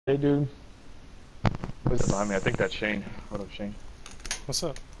Hey, dude. What's behind me? I think that's Shane. What up, Shane? What's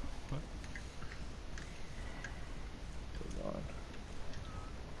up? What?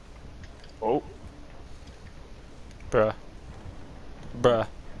 Oh. Bruh. Bruh.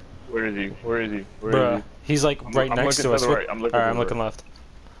 Where is he? Where is he? Where Bruh. is he? He's like right next to us. Right. I'm looking Alright, I'm looking left.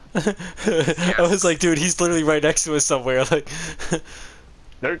 I was like, dude, he's literally right next to us somewhere.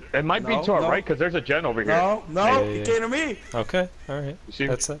 Like, it might be to our right because there's a gen over here. No, he came to me. Okay, alright. You see?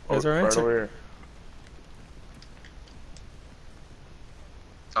 That's our right answer. over here.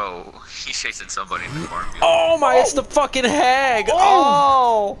 Oh, he's chasing somebody in the cornfield. Oh my, it's the fucking hag!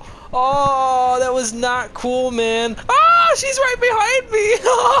 Oh! Oh, that was not cool, man. Ah, she's right behind me!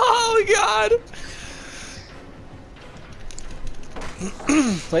 Oh my god!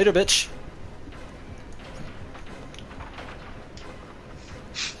 Later, bitch.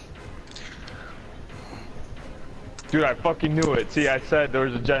 Dude, I fucking knew it. See, I said there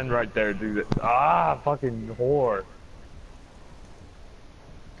was a gen right there, dude. Ah, fucking whore.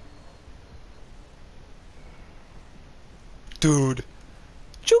 Dude.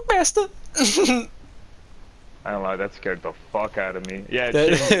 Juke master! I don't know, that scared the fuck out of me. Yeah,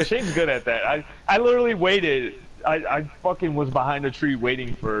 Shane's good at that. I literally waited. I fucking was behind a tree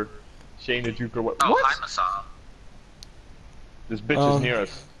waiting for Shane to juke or what. Oh, What? hi, Masala. This bitch is near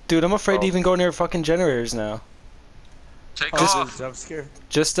us. Dude, I'm afraid to even go near fucking generators now. Take Just off. I'm scared.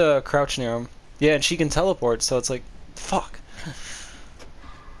 Just crouch near them. Yeah, and she can teleport, so it's like, fuck.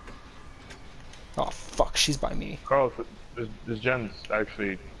 Oh fuck, she's by me. Carlos, this gen's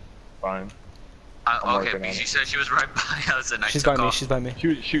actually fine. I'm Okay, working on she it. said she was right by us and I She's took by me, off. she's by me.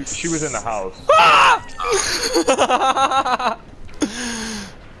 She was in the house.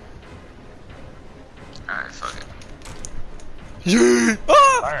 Alright, fuck it. Yeah!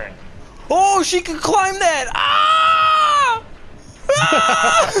 Ah! Iron. Oh, she can climb that! Ah!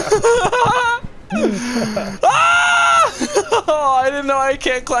 Ah! Ah! Oh, I didn't know I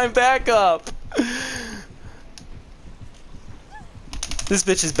can't climb back up. This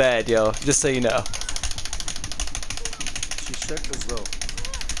bitch is bad, yo. Just so you know. She shook as though.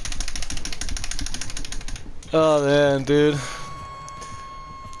 Oh man, dude.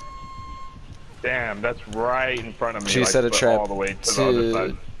 Damn, that's right in front of me. She like, set a but trap all the way to the other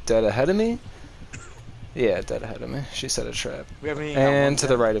side. dead ahead of me. Yeah, dead ahead of me. She set a trap. We haven't even got one And to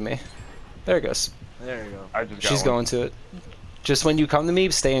the yet. right of me. There it goes. There you go. I just got She's one. going to it. Just when you come to me,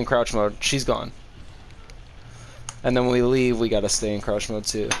 stay in crouch mode. She's gone. And then when we leave, we gotta stay in crouch mode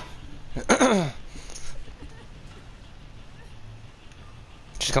too.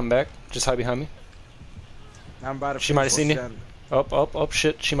 She's coming back. Just hide behind me. I'm about to. She might have finish seen you. this gen. Oh,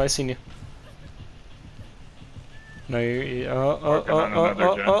 shit. She might have seen you. No, you. Working on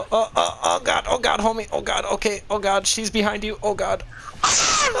another gen. Oh, God, homie. Oh, God, okay. Oh, God, she's behind you. Oh, God.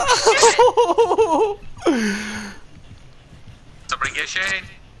 Somebody get Shane.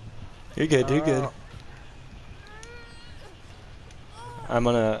 You're good, you're good. I'm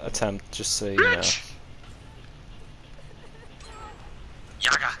gonna attempt, just so you know. Bitch.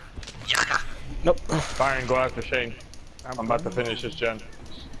 Yaga. Yaga. Nope. Firing glass to Shane. I'm about to finish this gen.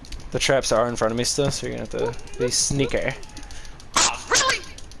 The traps are in front of me still, so you're gonna have to be sneaker. Oh, really?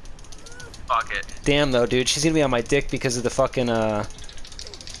 Fuck it. Damn though, dude, she's gonna be on my dick because of the fucking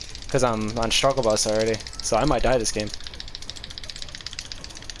because I'm on struggle bus already. So I might die this game.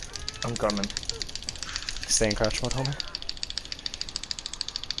 I'm coming. Stay in crouch mode, homie.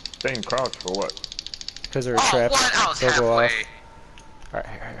 Staying crouch for what? Because there are Oh, traps. what? I was They'll go off. halfway. Alright,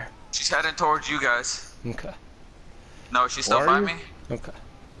 here. She's heading towards you guys. Okay. No, she's still Where by are you? me. Okay.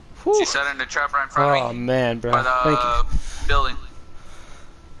 Whew. She's setting the trap right in front Oh of me. man, bro. By Thank you. the building.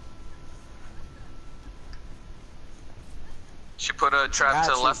 She put a trap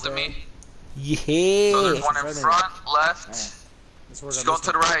to the left of me. So Yeah. there's one in front, left. Let's work She's on going this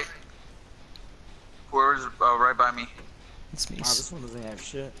to the one. right. Whoever's right by me. It's me. Wow, this one doesn't have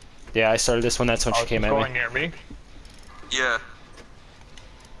shit. Yeah, I started this one. That's when Oh, she came she's at going me. near me? Yeah.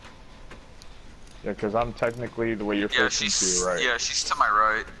 Yeah, because I'm technically the way you're Yeah, facing to she's your right. yeah, she's to my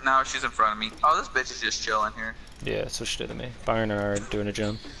right. Now she's in front of me. Oh, this bitch is just chilling here. Yeah, that's what she did to me. Byron and I are doing a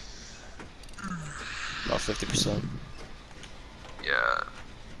jump. About 50%. Yeah.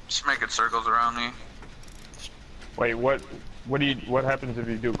 She's making circles around me. Wait, what happens if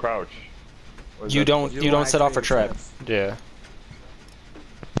you do crouch? Was You that- don't set off a trap. traps. Yeah.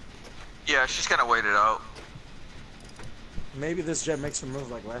 Yeah, she's gonna wait it out. Maybe this jet makes her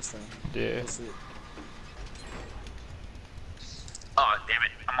move like last time. Yeah. We'll see. Oh, damn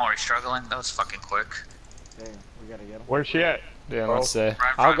it. I'm already struggling. That was fucking quick. Damn, we gotta get him. Where's she at? Yeah, Oh. let's say. Right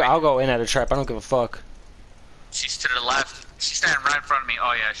in front of me. I'll go in at a trap. I don't give a fuck. She's to the left. She's standing right in front of me.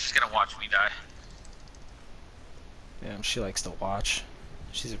 Oh yeah, she's gonna watch me die. Damn, she likes to watch.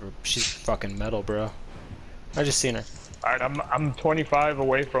 She's fucking metal, bro. I just seen her. All right, I'm 25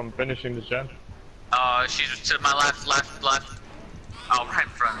 away from finishing this gen. She's to my left. Oh, right in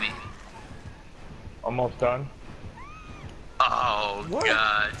front of me. Almost done. Oh What?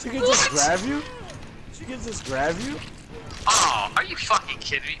 god. She can just grab you? She can just grab you? Oh, are you fucking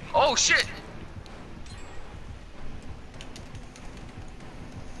kidding me? Oh shit.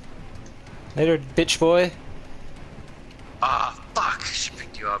 Later, bitch boy. Ah, fuck. She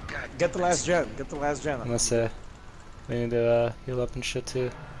picked you up. God. Get the last gen. Get the last gen. Unless we need to heal up and shit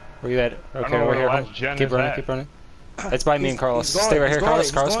too. Where you at? don't Okay, know we're where here. the Hold last on. gen Keep is running, at. keep running. It's by me and Carlos. He's going- Stay right he's here, going- Carlos.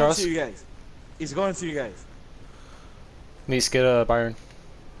 he's Carlos, going Carlos. to you guys. He's going to you guys. Me, Skid, Byron.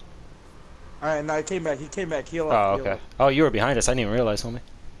 Alright, no, he came back. He came back. Heal Oh, up. heal okay. up. Oh, you were behind us. I didn't even realize, homie.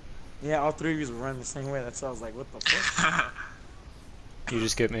 Yeah, all three of you were running the same way. That's why I was like, what the fuck? You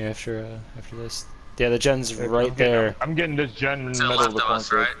just get me after this. Yeah, the gen's I'm right getting- there. I'm getting this gen in the To the middle left of the of us,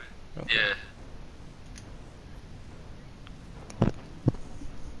 cornfield. right? Yeah.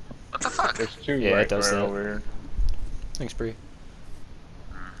 What the fuck? There's two Yeah, it right, does right that. over here. Thanks, Bree.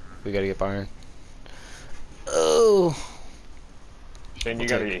 We gotta get Byron. Oh. Shane, you We'll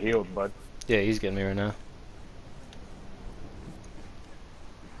gotta take get healed, bud. Yeah, he's getting me right now.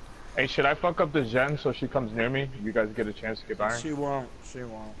 Hey, should I fuck up the gen so she comes near me? You guys get a chance to get Byron? She won't. She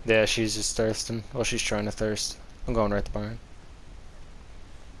won't. Yeah, she's just thirsting. Well, she's trying to thirst. I'm going right to Byron.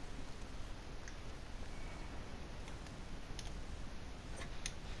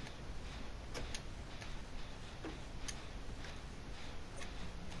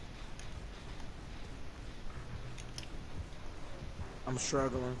 I'm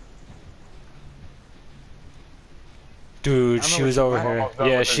struggling. Dude, I know she what was she- over I'm here. almost done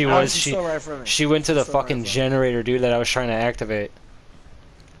Yeah, with she it. was. She's She still right in front of me. she went to the Still right fucking in front generator, dude, that I was trying to activate.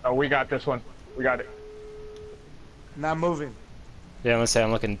 Oh, we got this one. We got it. Not moving. Yeah, I'm gonna say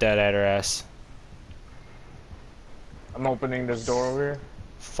I'm looking dead at her ass. I'm opening this door over here.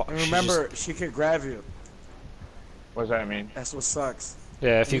 Fuck. And she remember, she could grab you. What does that mean? That's what sucks. just-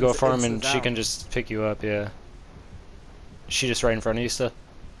 yeah, if you it go means farming, instant she down. can just pick you up. Yeah. She just right in front of you still.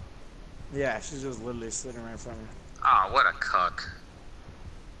 Yeah, she's just literally sitting right in front of me. Ah, what a cuck.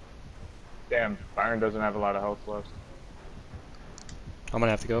 Damn, Byron doesn't have a lot of health left. I'm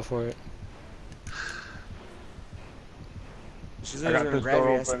gonna have to go for it. She's I either got gonna this grab door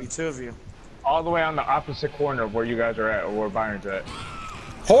you. It has to open. be two of you. All the way on the opposite corner of where you guys are at, or where Byron's at.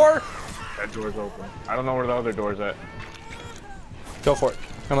 Whore! That door's open. I don't know where the other door's at. Go for it.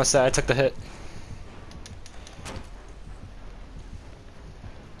 I must say, I took the hit.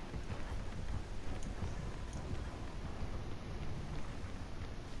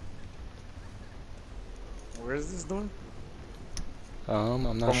 Where is this door? I'm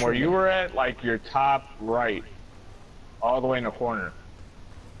not From sure. where you were at, like your top right. All the way in the corner.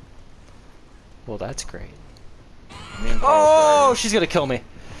 Well, that's great. Me and Oh, Carl she's gonna kill me.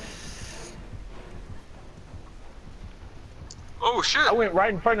 Oh shit. I went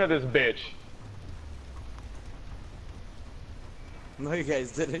right in front of this bitch. No, you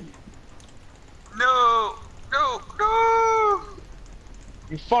guys didn't. No. No.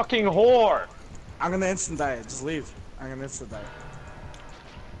 You fucking whore. I'm gonna instant die. Just leave. I'm gonna instant die.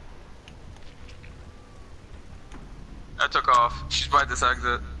 I took off. She's by this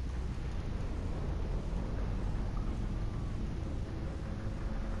exit.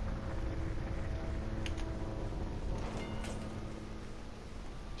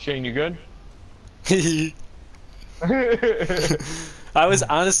 Shane, you good? I was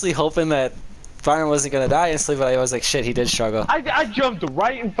honestly hoping that Byron wasn't gonna die instantly, but I was like, shit, he did struggle. I jumped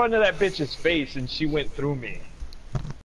right in front of that bitch's face and she went through me.